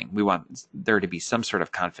a real thing. We want there to be some sort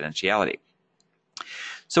of confidentiality.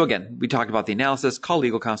 So again, we talked about the analysis. Call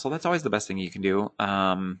legal counsel. That's always the best thing you can do,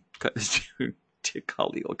 to call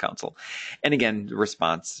legal counsel. And again, the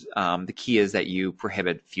response. The key is that you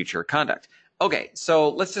prohibit future conduct. Okay, so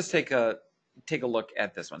let's just take a look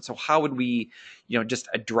at this one. So how would we, just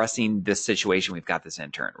addressing this situation? We've got this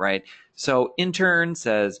intern, right? So intern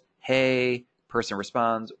says, "Hey," person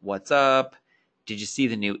responds, "What's up? Did you see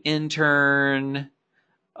the new intern?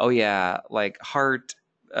 Oh yeah, like heart,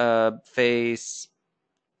 face."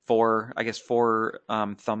 4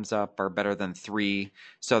 thumbs up are better than 3.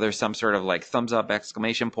 So there's some sort of like thumbs up,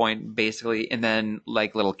 exclamation point, basically, and then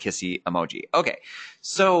like little kissy emoji. Okay,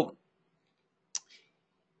 so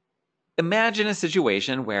imagine a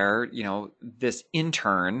situation where, this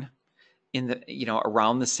intern in the,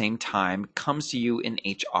 around the same time comes to you in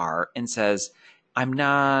HR and says, I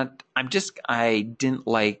didn't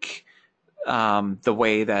like the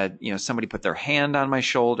way that, somebody put their hand on my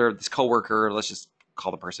shoulder. This coworker, let's just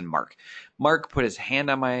call the person Mark. Mark put his hand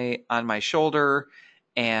on my shoulder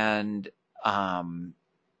and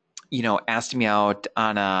asked me out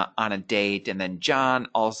on a date, and then John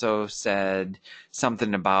also said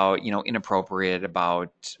something about inappropriate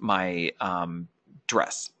about my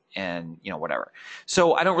dress and whatever.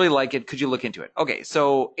 So I don't really like it. Could you look into it? Okay,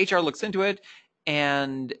 so HR looks into it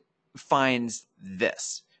and finds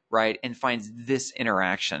this, right? And finds this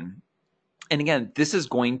interaction. And again, this is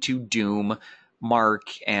going to doom Mark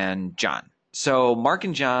and John. So Mark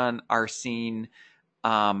and John are seen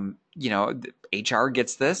HR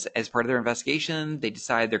gets this as part of their investigation. They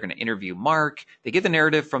decide they're going to interview Mark. They get the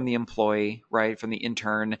narrative from the employee, right, from the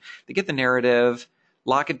intern. They get the narrative,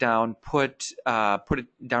 lock it down, put it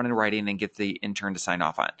down in writing, and get the intern to sign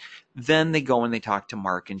off on it. Then they go and they talk to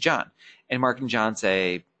Mark and John. And Mark and John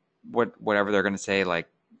say whatever they're going to say, like,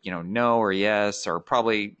 no or yes, or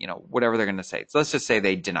probably, whatever they're going to say. So let's just say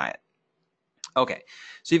they deny it. Okay,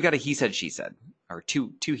 so you've got a he said, she said, or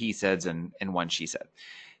two he saids and one she said.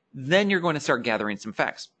 Then you're going to start gathering some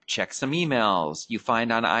facts. Check some emails. You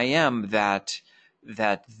find on IM that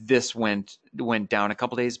this went down a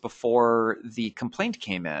couple days before the complaint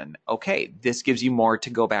came in. Okay, this gives you more to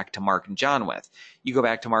go back to Mark and John with. You go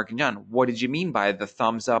back to Mark and John. What did you mean by the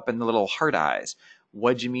thumbs up and the little heart eyes?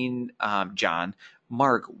 What did you mean, John?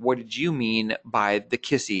 Mark, what did you mean by the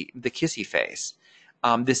kissy face?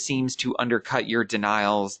 This seems to undercut your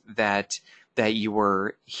denials that you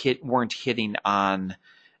weren't hitting on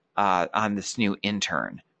this new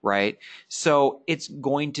intern, right? So it's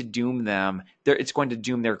going to doom them. It's going to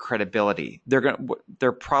doom their credibility.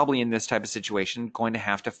 They're probably in this type of situation going to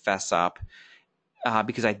have to fess up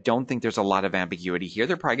because I don't think there's a lot of ambiguity here.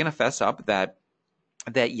 They're probably going to fess up that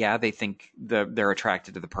yeah, they think they're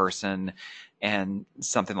attracted to the person and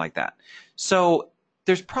something like that. So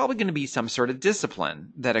there's probably going to be some sort of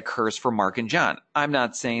discipline that occurs for Mark and John. I'm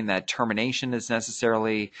not saying that termination is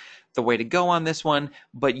necessarily the way to go on this one,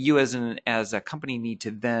 but you as a company need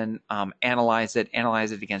to then analyze it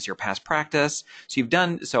against your past practice.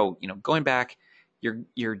 So going back,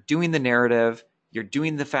 you're doing the narrative, you're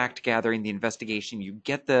doing the fact gathering, the investigation, you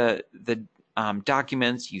get the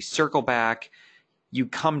documents, you circle back, you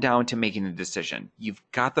come down to making a decision. You've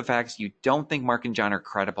got the facts. You don't think Mark and John are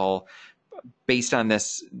credible. Based on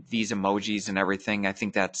these emojis and everything, I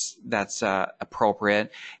think that's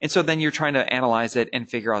appropriate. And so then you're trying to analyze it and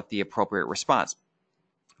figure out the appropriate response.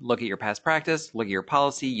 Look at your past practice, look at your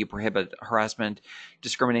policy, you prohibit harassment,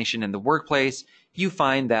 discrimination in the workplace. You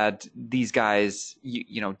find that these guys,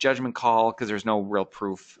 judgment call, because there's no real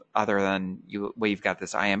proof other than you've got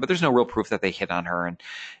this IM, but there's no real proof that they hit on her and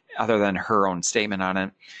other than her own statement on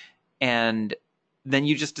it. And then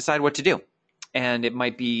you just decide what to do. And it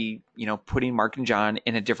might be, putting Mark and John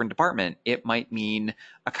in a different department. It might mean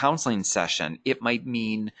a counseling session. It might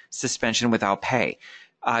mean suspension without pay.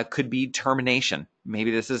 It could be termination.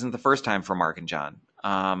 Maybe this isn't the first time for Mark and John.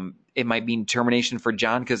 It might mean termination for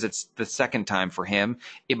John because it's the second time for him.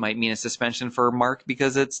 It might mean a suspension for Mark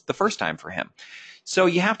because it's the first time for him. So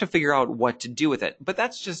you have to figure out what to do with it. But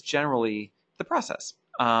that's just generally the process.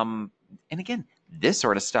 And again, this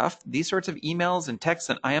sort of stuff, these sorts of emails and texts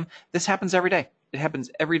and IM, this happens every day. It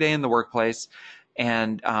happens every day in the workplace.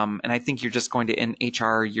 And I think you're just going to, in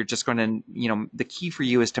HR, you're just going to, the key for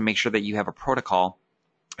you is to make sure that you have a protocol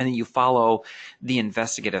and then you follow the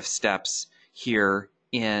investigative steps here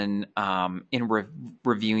in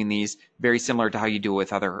reviewing these, very similar to how you do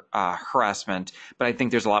with other harassment. But I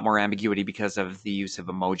think there's a lot more ambiguity because of the use of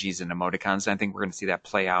emojis and emoticons. And I think we're going to see that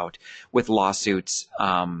play out with lawsuits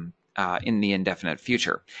in the indefinite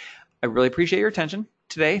future. I really appreciate your attention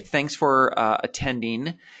today. Thanks for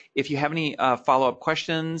attending. If you have any follow-up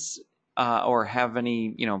questions or have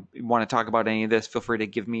any, want to talk about any of this, feel free to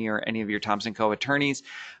give me or any of your Thompson Co. attorneys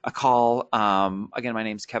a call. Again, my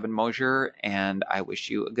name's Kevin Mosher, and I wish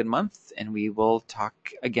you a good month, and we will talk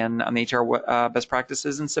again on the HR best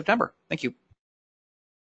practices in September. Thank you.